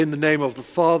In the name of the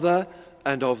Father,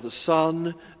 and of the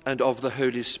Son, and of the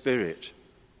Holy Spirit.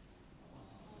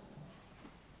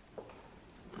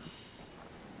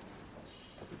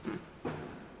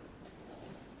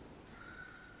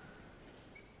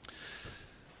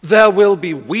 There will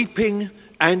be weeping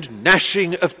and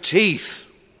gnashing of teeth.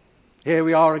 Here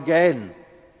we are again.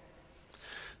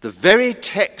 The very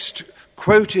text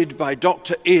quoted by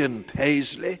Dr. Ian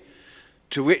Paisley,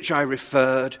 to which I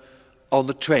referred on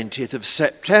the 20th of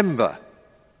September.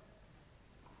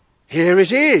 Here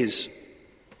it is.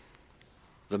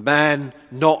 The man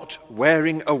not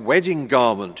wearing a wedding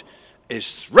garment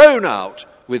is thrown out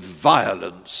with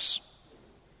violence.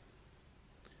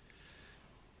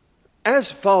 As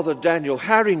Father Daniel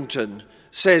Harrington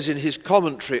says in his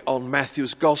commentary on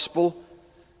Matthew's Gospel,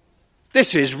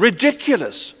 this is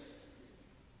ridiculous.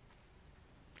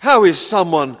 How is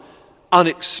someone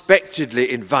unexpectedly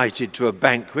invited to a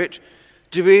banquet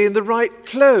to be in the right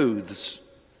clothes?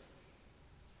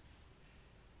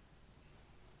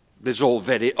 It's all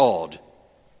very odd.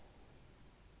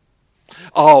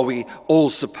 Are we all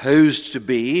supposed to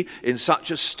be in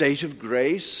such a state of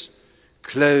grace,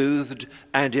 clothed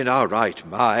and in our right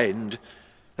mind,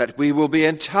 that we will be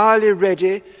entirely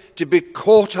ready to be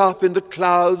caught up in the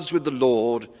clouds with the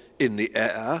Lord in the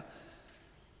air,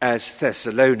 as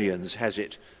Thessalonians has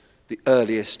it, the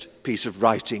earliest piece of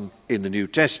writing in the New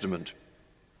Testament?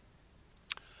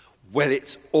 Well,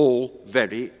 it's all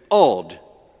very odd.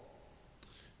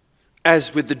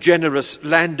 As with the generous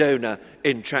landowner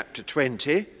in chapter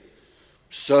 20,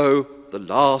 so the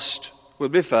last will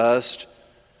be first,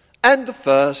 and the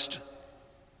first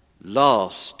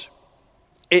last.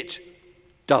 It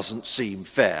doesn't seem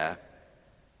fair.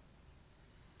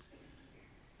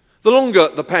 The longer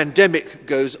the pandemic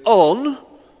goes on,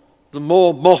 the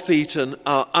more moth-eaten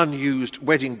our unused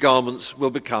wedding garments will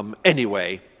become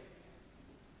anyway.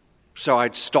 So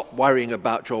I'd stop worrying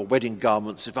about your wedding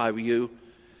garments if I were you.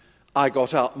 I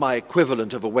got out my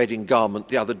equivalent of a wedding garment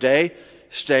the other day,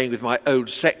 staying with my old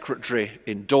secretary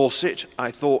in Dorset.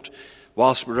 I thought,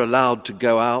 whilst we're allowed to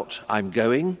go out, I'm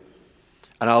going,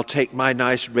 and I'll take my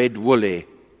nice red woolly.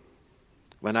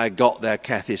 When I got there,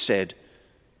 Cathy said,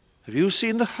 "Have you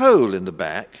seen the hole in the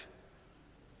back?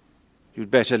 You'd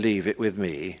better leave it with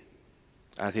me.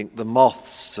 I think the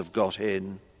moths have got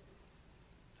in."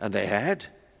 And they had.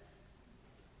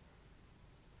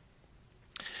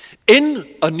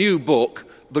 In a new book,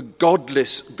 The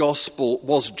Godless Gospel,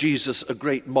 Was Jesus a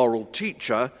Great Moral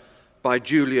Teacher? By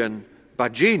Julian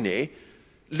Baggini,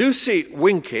 Lucy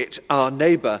Winkett, our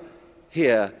neighbour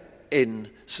here in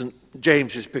St.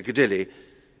 James's Piccadilly,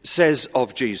 says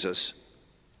of Jesus,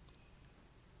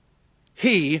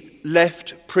 "He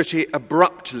left pretty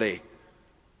abruptly,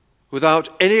 without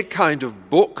any kind of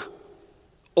book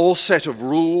or set of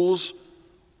rules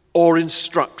or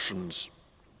instructions.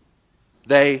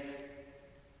 They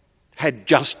had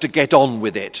just to get on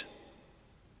with it."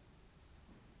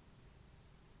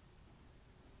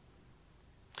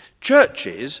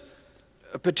 Churches,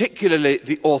 particularly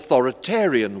the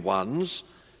authoritarian ones,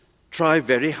 try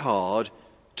very hard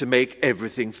to make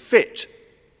everything fit.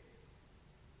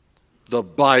 The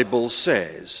Bible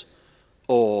says,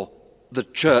 or the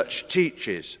church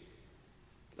teaches,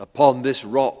 "Upon this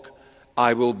rock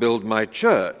I will build my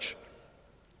church,"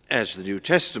 as the New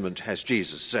Testament has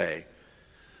Jesus say.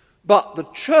 But the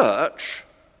church,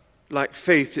 like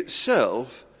faith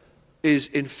itself, is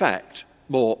in fact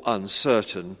more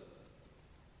uncertain.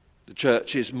 The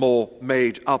church is more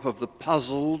made up of the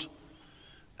puzzled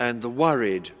and the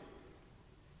worried,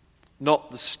 not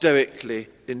the stoically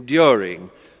enduring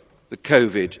the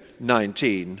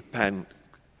COVID-19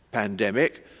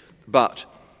 pandemic, but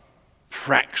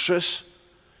fractious,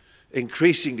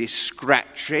 increasingly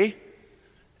scratchy,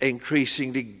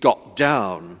 increasingly got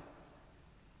down,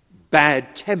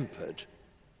 bad-tempered,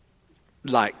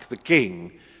 like the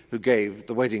king who gave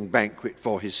the wedding banquet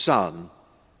for his son.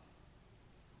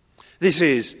 This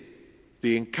is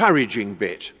the encouraging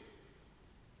bit.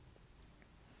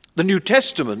 The New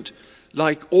Testament,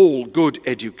 like all good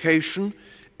education,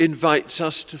 invites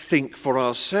us to think for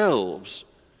ourselves.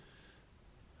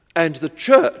 And the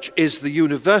church is the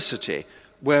university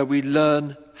where we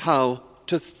learn how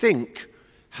to think,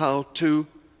 how to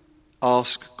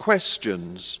ask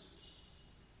questions.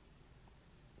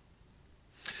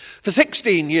 For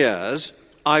 16 years,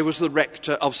 I was the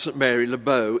rector of St Mary Le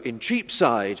Bow in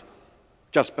Cheapside,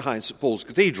 just behind St Paul's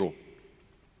Cathedral.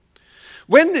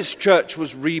 When this church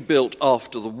was rebuilt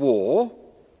after the war,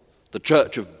 the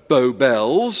Church of Bow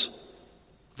Bells,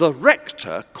 the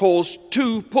rector caused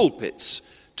 2 pulpits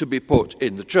to be put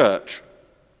in the church,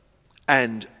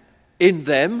 and in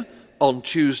them on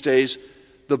Tuesdays,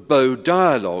 the Bow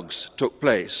Dialogues took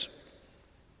place.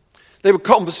 They were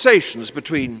conversations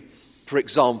between, for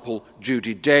example,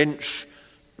 Judi Dench,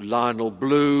 Lionel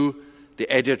Blue, the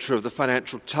editor of the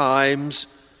Financial Times,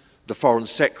 the Foreign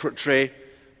Secretary,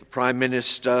 the Prime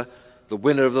Minister, the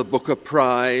winner of the Booker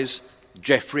Prize,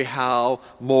 Geoffrey Howe,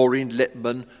 Maureen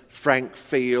Lipman, Frank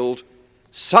Field,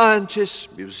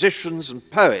 scientists, musicians and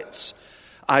poets.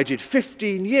 I did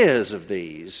 15 years of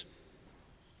these.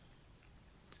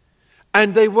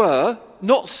 And they were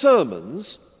not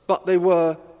sermons, but they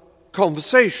were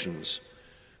conversations.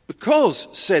 Because,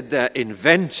 said their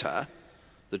inventor,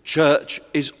 the church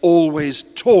is always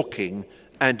talking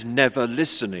and never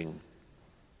listening.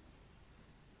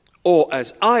 Or,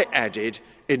 as I added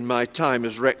in my time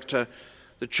as rector,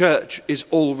 the church is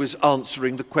always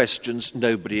answering the questions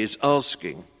nobody is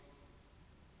asking.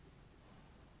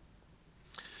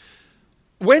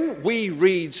 When we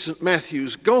read St.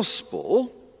 Matthew's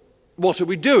Gospel, what are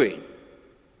we doing?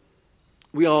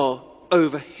 We are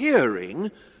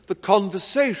overhearing the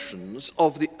conversations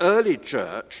of the early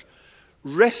church,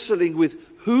 wrestling with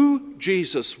who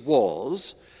Jesus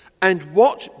was and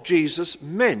what Jesus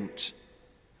meant.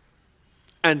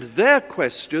 And their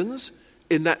questions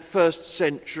in that first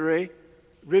century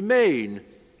remain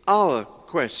our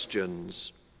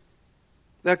questions.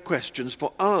 They're questions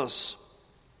for us.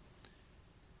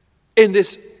 In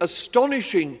this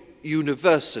astonishing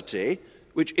university,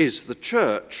 which is the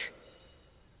church,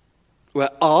 where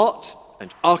art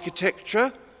and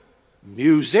architecture,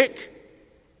 music,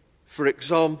 for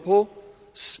example,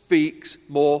 speaks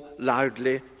more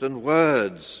loudly than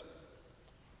words.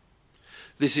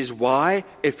 This is why,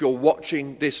 if you're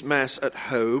watching this Mass at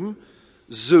home,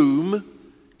 Zoom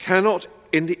cannot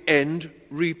in the end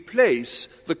replace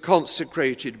the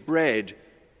consecrated bread,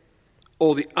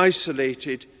 or the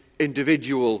isolated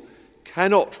individual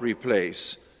cannot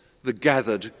replace the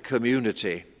gathered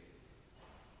community.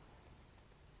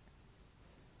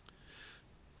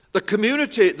 The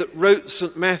community that wrote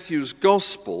St. Matthew's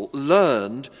Gospel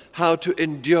learned how to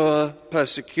endure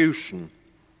persecution,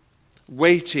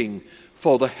 waiting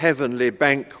for the heavenly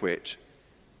banquet,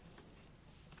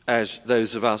 as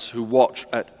those of us who watch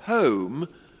at home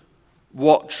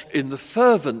watch in the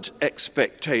fervent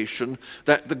expectation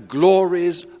that the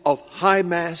glories of High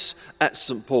Mass at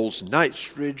St. Paul's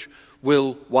Knightsbridge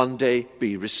will one day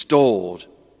be restored,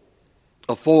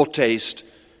 a foretaste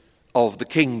of the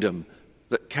kingdom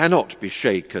that cannot be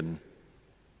shaken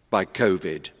by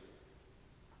COVID.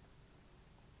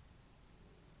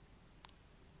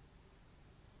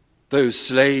 Those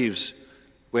slaves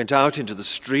went out into the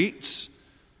streets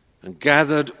and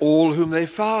gathered all whom they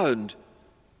found,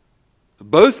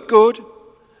 both good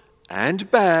and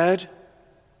bad.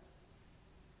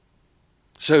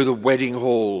 So the wedding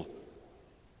hall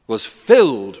was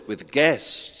filled with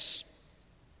guests